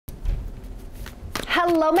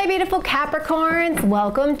Hello, my beautiful Capricorns.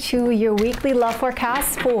 Welcome to your weekly love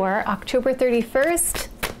forecast for October 31st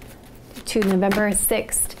to November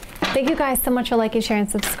 6th. Thank you guys so much for liking, sharing, and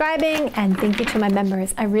subscribing, and thank you to my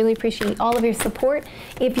members. I really appreciate all of your support.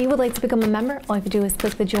 If you would like to become a member, all you have to do is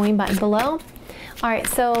click the join button below. All right,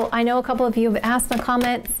 so I know a couple of you have asked in the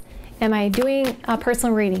comments, am I doing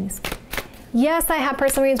personal readings? Yes, I have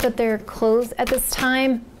personal readings, but they're closed at this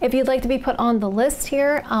time. If you'd like to be put on the list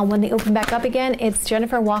here, when they open back up again, it's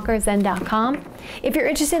jenniferwalkerzen.com. If you're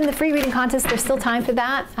interested in the free reading contest, there's still time for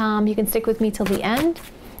that. You can stick with me till the end.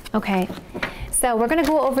 Okay, so we're gonna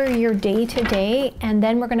go over your day to day, and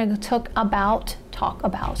then we're gonna talk about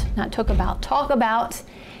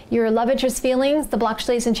your love interest feelings, the blocks,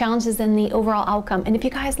 delays, and challenges, and the overall outcome. And if you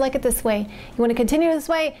guys like it this way, you want to continue this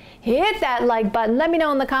way, hit that like button. Let me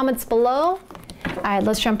know in the comments below. All right,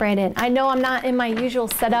 let's jump right in. I know I'm not in my usual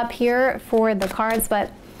setup here for the cards,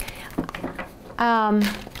 but I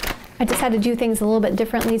just had to do things a little bit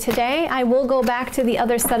differently today. I will go back to the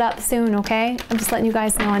other setup soon, okay? I'm just letting you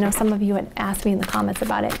guys know. I know some of you had asked me in the comments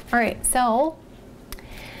about it. All right, so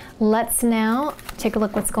let's now take a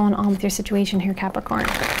look what's going on with your situation here, Capricorn.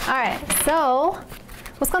 All right, so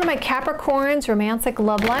what's going on my Capricorn's romantic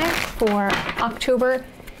love life for October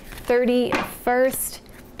 31st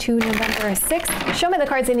to November 6th? Show me the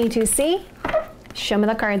cards I need to see. Show me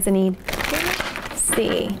the cards I need to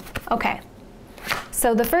see. Okay,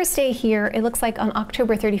 so the first day here, it looks like on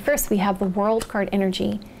October 31st, we have the World card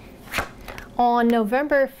energy. On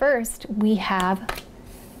November 1st, we have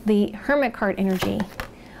the Hermit card energy.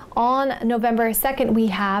 On November 2nd, we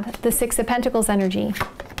have the Six of Pentacles energy.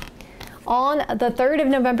 On the 3rd of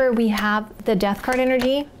November, we have the Death card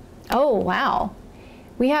energy. Oh, wow.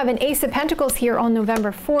 We have an Ace of Pentacles here on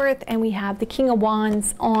November 4th, and we have the King of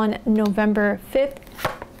Wands on November 5th.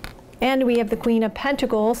 And we have the Queen of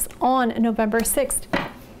Pentacles on November 6th.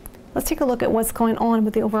 Let's take a look at what's going on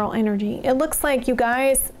with the overall energy. It looks like you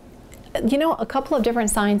guys, you know, a couple of different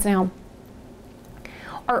signs now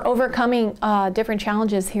are overcoming different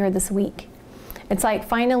challenges here this week. It's like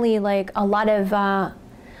finally, like a lot of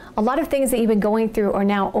things that you've been going through are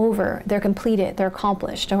now over. They're completed. They're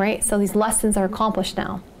accomplished. All right. So these lessons are accomplished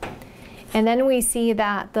now. And then we see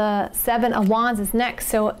that the Seven of Wands is next.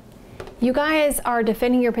 So you guys are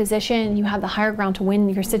defending your position. You have the higher ground to win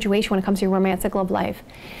your situation when it comes to your romantic love life.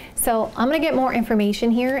 So I'm going to get more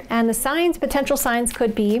information here, and the signs, potential signs,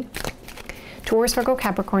 could be Taurus, Virgo,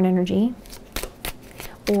 Capricorn energy,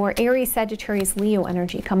 or Aries, Sagittarius, Leo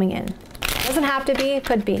energy coming in. Doesn't have to be,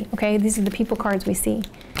 could be, okay? These are the people cards we see.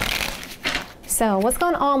 So what's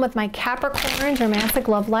going on with my Capricorn's romantic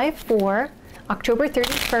love life for October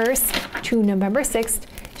 31st to November 6th?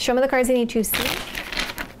 Show me the cards I need to see.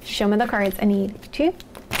 Show me the cards I need to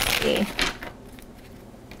see.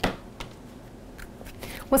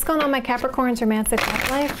 What's going on with my Capricorn's romantic love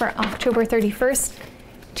life for October 31st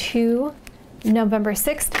to November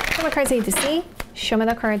 6th? Show me the cards I need to see. Show me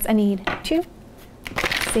the cards I need to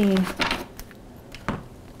see.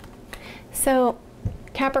 So,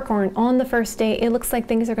 Capricorn, on the first day, it looks like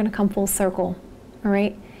things are going to come full circle. All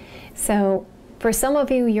right? So, for some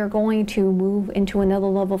of you, you're going to move into another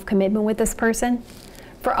level of commitment with this person.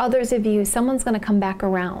 For others of you, someone's going to come back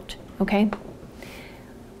around. Okay?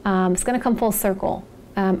 It's going to come full circle.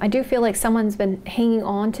 I do feel like someone's been hanging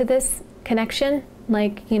on to this connection,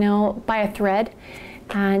 like, you know, by a thread.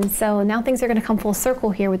 And so now things are going to come full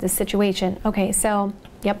circle here with this situation. Okay, so,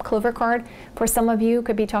 yep, Clover card. For some of you,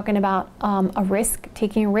 could be talking about a risk,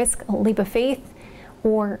 taking a risk, a leap of faith,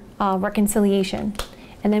 or reconciliation.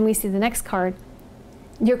 And then we see the next card.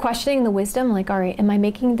 You're questioning the wisdom, like, all right, am I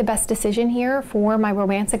making the best decision here for my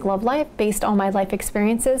romantic love life based on my life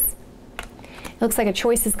experiences? It looks like a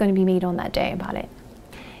choice is going to be made on that day about it.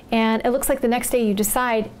 And it looks like the next day you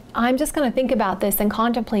decide, I'm just going to think about this and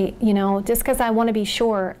contemplate, you know, just because I want to be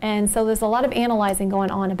sure. And so there's a lot of analyzing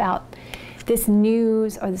going on about this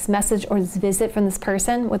news or this message or this visit from this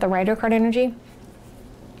person with the Rider card energy.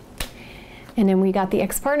 And then we got the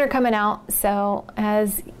ex-partner coming out. So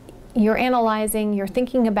as you're analyzing, you're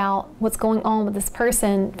thinking about what's going on with this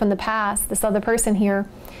person from the past, this other person here,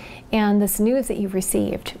 and this news that you've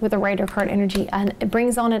received with the Rider card energy. And it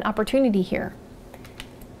brings on an opportunity here.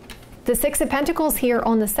 The Six of Pentacles here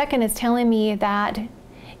on the 2nd is telling me that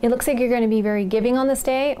it looks like you're going to be very giving on this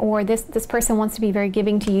day, or this person wants to be very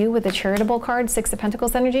giving to you with the charitable card, Six of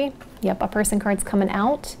Pentacles energy. Yep, a person card's coming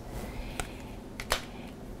out.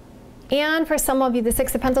 And for some of you, the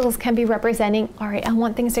Six of Pentacles can be representing, all right, I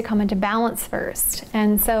want things to come into balance first.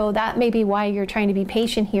 And so that may be why you're trying to be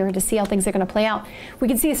patient here to see how things are going to play out. We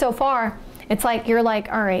can see so far, it's like you're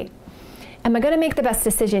like, all right, Am I going to make the best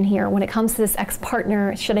decision here when it comes to this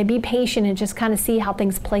ex-partner? Should I be patient and just kind of see how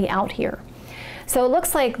things play out here? So it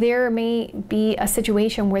looks like there may be a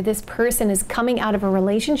situation where this person is coming out of a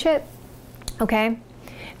relationship, okay?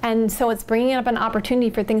 And so it's bringing up an opportunity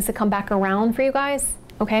for things to come back around for you guys,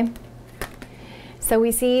 okay? So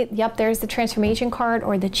we see, yep, there's the transformation card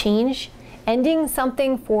or the change, ending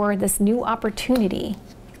something for this new opportunity.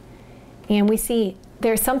 And we see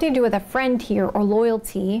there's something to do with a friend here or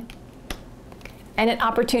loyalty and an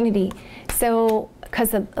opportunity. So,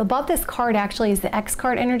 because above this card actually is the X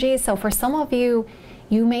card energy. So for some of you,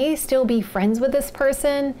 you may still be friends with this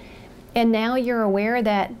person, and now you're aware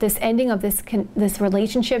that this ending of this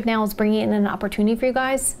relationship now is bringing in an opportunity for you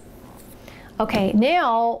guys. Okay,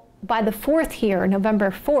 now by the 4th here,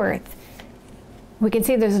 November 4th, we can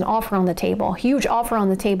see there's an offer on the table, huge offer on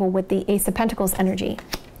the table with the Ace of Pentacles energy.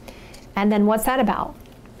 And then what's that about?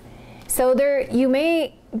 So there, you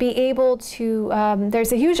may be able to,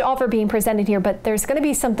 there's a huge offer being presented here, but there's going to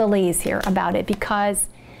be some delays here about it because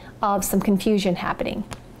of some confusion happening.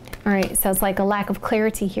 All right, so it's like a lack of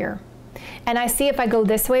clarity here. And I see if I go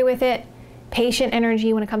this way with it, patient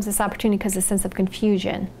energy when it comes to this opportunity because of a sense of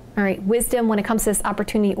confusion. All right, wisdom when it comes to this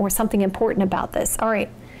opportunity or something important about this. All right,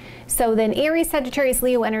 so then Aries, Sagittarius,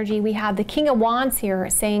 Leo energy, we have the King of Wands here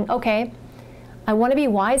saying, okay, I want to be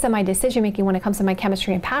wise in my decision making when it comes to my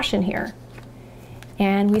chemistry and passion here.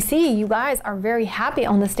 And we see you guys are very happy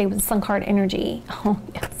on this day with the Sun card energy. Oh,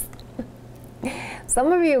 yes.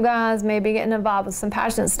 Some of you guys may be getting involved with some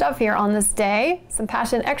passionate stuff here on this day, some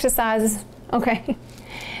passionate exercises. Okay.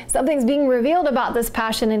 Something's being revealed about this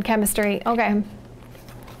passion and chemistry. Okay.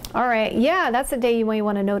 All right. Yeah, that's a day you may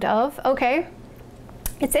want to note of. Okay.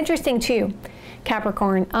 It's interesting too,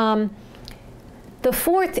 Capricorn. The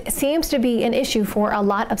 4th seems to be an issue for a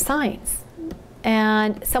lot of signs.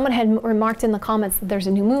 And someone had remarked in the comments that there's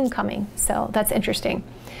a new moon coming. So that's interesting.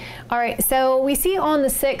 All right, so we see on the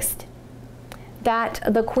 6th that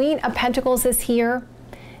the Queen of Pentacles is here.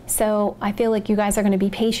 So I feel like you guys are going to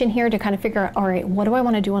be patient here to kind of figure out, all right, what do I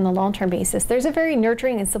want to do on a long-term basis? There's a very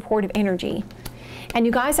nurturing and supportive energy. And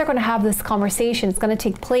you guys are going to have this conversation. It's going to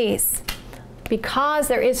take place because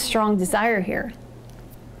there is strong desire here.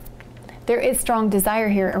 There is strong desire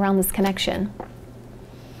here around this connection.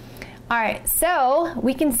 All right, so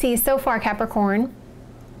we can see so far, Capricorn,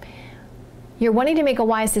 you're wanting to make a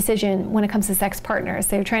wise decision when it comes to sex partners.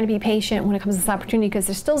 So you're trying to be patient when it comes to this opportunity because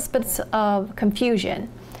there's still bits of confusion.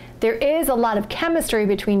 There is a lot of chemistry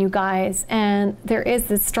between you guys, and there is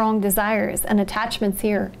this strong desires and attachments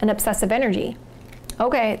here and obsessive energy.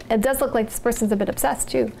 Okay, it does look like this person's a bit obsessed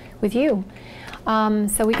too with you.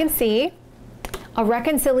 So we can see a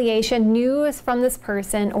reconciliation, news from this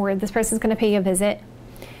person, or this person's going to pay you a visit.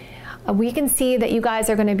 We can see that you guys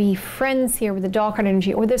are going to be friends here with the Dog card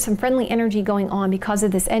energy, or there's some friendly energy going on because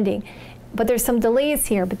of this ending. But there's some delays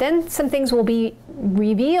here, but then some things will be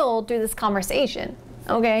revealed through this conversation.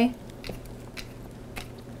 Okay?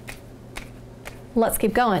 Let's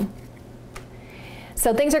keep going.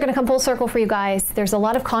 So things are going to come full circle for you guys. There's a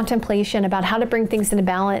lot of contemplation about how to bring things into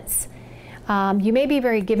balance. You may be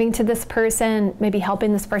very giving to this person, maybe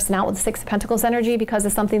helping this person out with the 6 of Pentacles energy because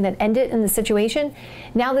of something that ended in the situation.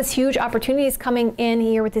 Now this huge opportunity is coming in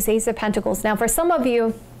here with this Ace of Pentacles. Now for some of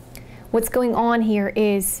you, what's going on here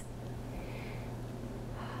is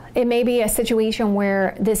it may be a situation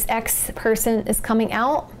where this ex person is coming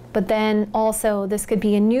out, but then also this could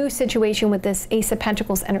be a new situation with this Ace of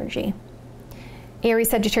Pentacles energy. Aries,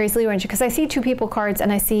 Sagittarius, Leo energy, because I see 2 people cards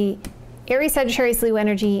and I see Aries, Sagittarius, Leo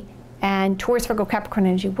energy, and Taurus, Virgo, Capricorn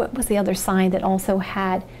energy. What was the other sign that also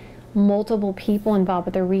had multiple people involved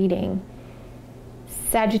with their reading?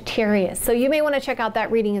 Sagittarius. So you may want to check out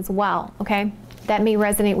that reading as well, okay? That may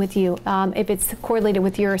resonate with you if it's correlated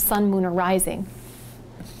with your sun, moon, or rising.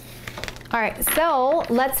 All right, so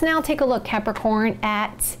let's now take a look, Capricorn,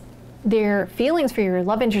 at their feelings for your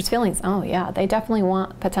love interest feelings. Oh yeah, they definitely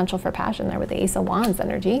want potential for passion there with the Ace of Wands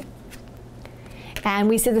energy. And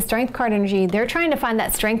we see the Strength card energy. They're trying to find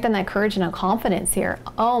that strength and that courage and that confidence here.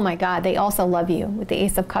 Oh my God, they also love you with the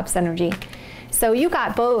Ace of Cups energy. So you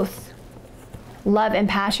got both love and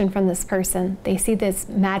passion from this person. They see this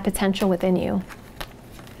mad potential within you.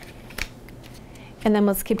 And then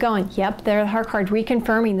let's keep going. Yep, their Heart card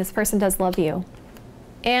reconfirming this person does love you.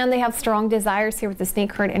 And they have strong desires here with the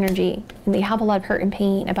Snake card energy. And they have a lot of hurt and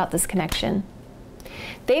pain about this connection.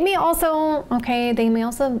 They may also, okay, they may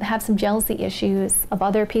also have some jealousy issues of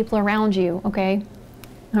other people around you, okay?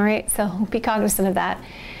 All right, so be cognizant of that.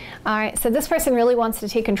 All right, so this person really wants to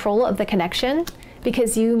take control of the connection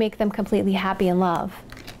because you make them completely happy in love.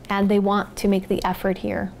 And they want to make the effort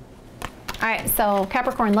here. All right, so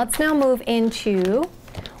Capricorn, let's now move into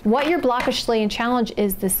what your blockage, delay, and challenge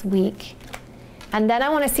is this week. And then I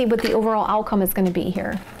want to see what the overall outcome is going to be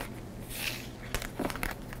here.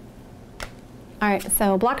 All right,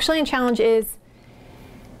 so blockage, delay, and challenge is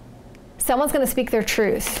someone's going to speak their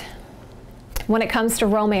truth when it comes to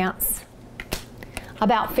romance,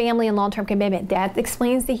 about family and long-term commitment. That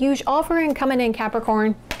explains the huge offering coming in,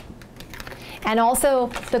 Capricorn. And also,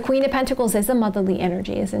 the Queen of Pentacles is a motherly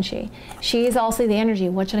energy, isn't she? She is also the energy,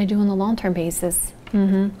 what should I do on the long-term basis?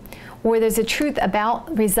 Or there's a truth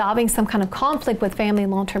about resolving some kind of conflict with family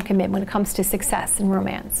and long-term commitment when it comes to success and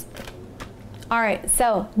romance. All right,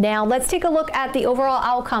 so now let's take a look at the overall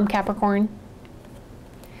outcome, Capricorn.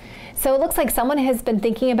 So it looks like someone has been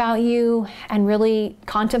thinking about you and really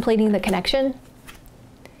contemplating the connection.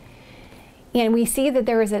 And we see that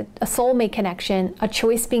there is a soulmate connection, a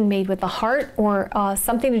choice being made with the heart, or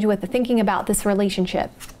something to do with the thinking about this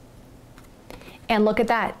relationship. And look at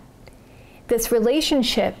that. This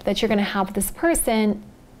relationship that you're going to have with this person,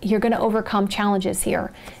 you're going to overcome challenges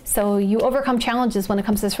here. So you overcome challenges when it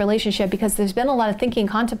comes to this relationship because there's been a lot of thinking,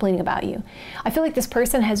 contemplating about you. I feel like this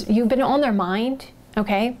person you've been on their mind,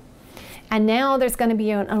 okay? And now there's going to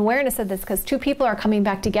be an awareness of this because two people are coming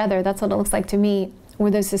back together. That's what it looks like to me. Where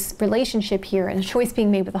there's this relationship here and a choice being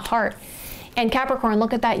made with the heart. And Capricorn,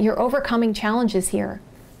 look at that. You're overcoming challenges here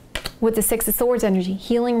with the Six of Swords energy,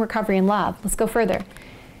 healing, recovery, and love. Let's go further.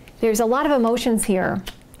 There's a lot of emotions here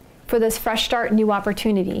for this fresh start, new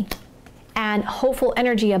opportunity, and hopeful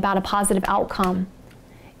energy about a positive outcome.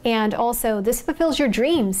 And also, this fulfills your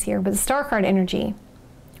dreams here with the Star card energy,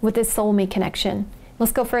 with this soulmate connection.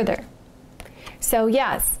 Let's go further. So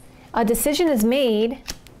yes, a decision is made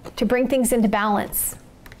to bring things into balance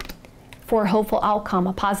for a hopeful outcome,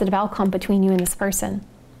 a positive outcome between you and this person.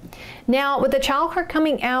 Now, with the Child card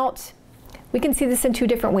coming out, we can see this in two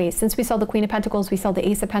different ways. Since we saw the Queen of Pentacles, we saw the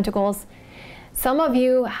Ace of Pentacles. Some of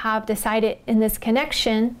you have decided in this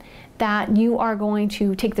connection that you are going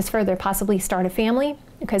to take this further, possibly start a family,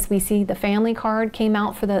 because we see the Family card came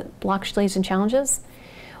out for the blocks, delays, and challenges.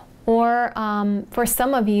 Or for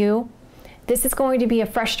some of you, this is going to be a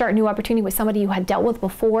fresh start, new opportunity with somebody you had dealt with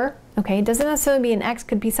before. Okay, it doesn't necessarily be an ex,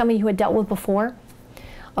 could be somebody you had dealt with before.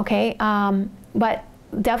 Okay, but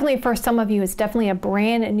definitely for some of you, it's definitely a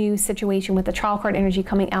brand new situation with the Child card energy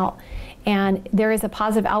coming out. And there is a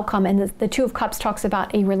positive outcome. And the Two of Cups talks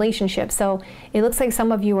about a relationship. So it looks like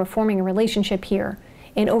some of you are forming a relationship here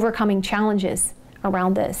and overcoming challenges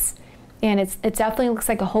around this. And it definitely looks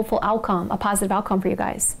like a hopeful outcome, a positive outcome for you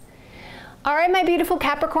guys. All right, my beautiful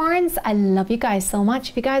Capricorns, I love you guys so much.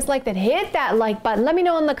 If you guys liked it, hit that like button. Let me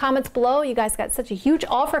know in the comments below. You guys got such a huge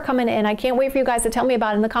offer coming in. I can't wait for you guys to tell me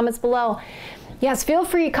about it in the comments below. Yes, feel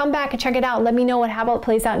free to come back and check it out. Let me know how it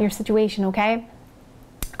plays out in your situation, okay?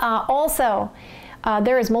 Also,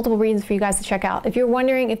 there is multiple reasons for you guys to check out. If you're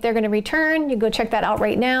wondering if they're going to return, you go check that out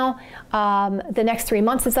right now. The next 3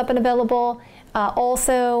 months is up and available.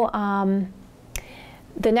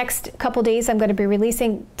 The next couple days I'm going to be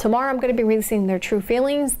releasing, tomorrow I'm going to be releasing their true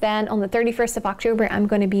feelings. Then on the 31st of October, I'm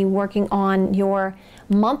going to be working on your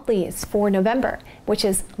monthlies for November, which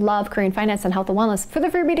is love, career, and finance, and health and wellness. For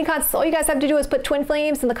the free reading contests, all you guys have to do is put twin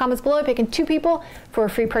flames in the comments below, picking 2 people for a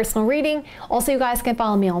free personal reading. Also, you guys can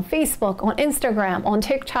follow me on Facebook, on Instagram, on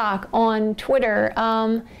TikTok, on Twitter.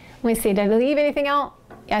 Let me see, did I leave anything out?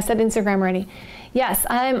 Yeah, I said Instagram already. Yes,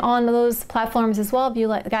 I'm on those platforms as well if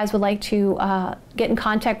you guys would like to get in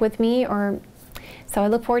contact with me. So I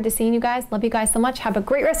look forward to seeing you guys. Love you guys so much. Have a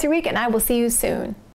great rest of your week, and I will see you soon.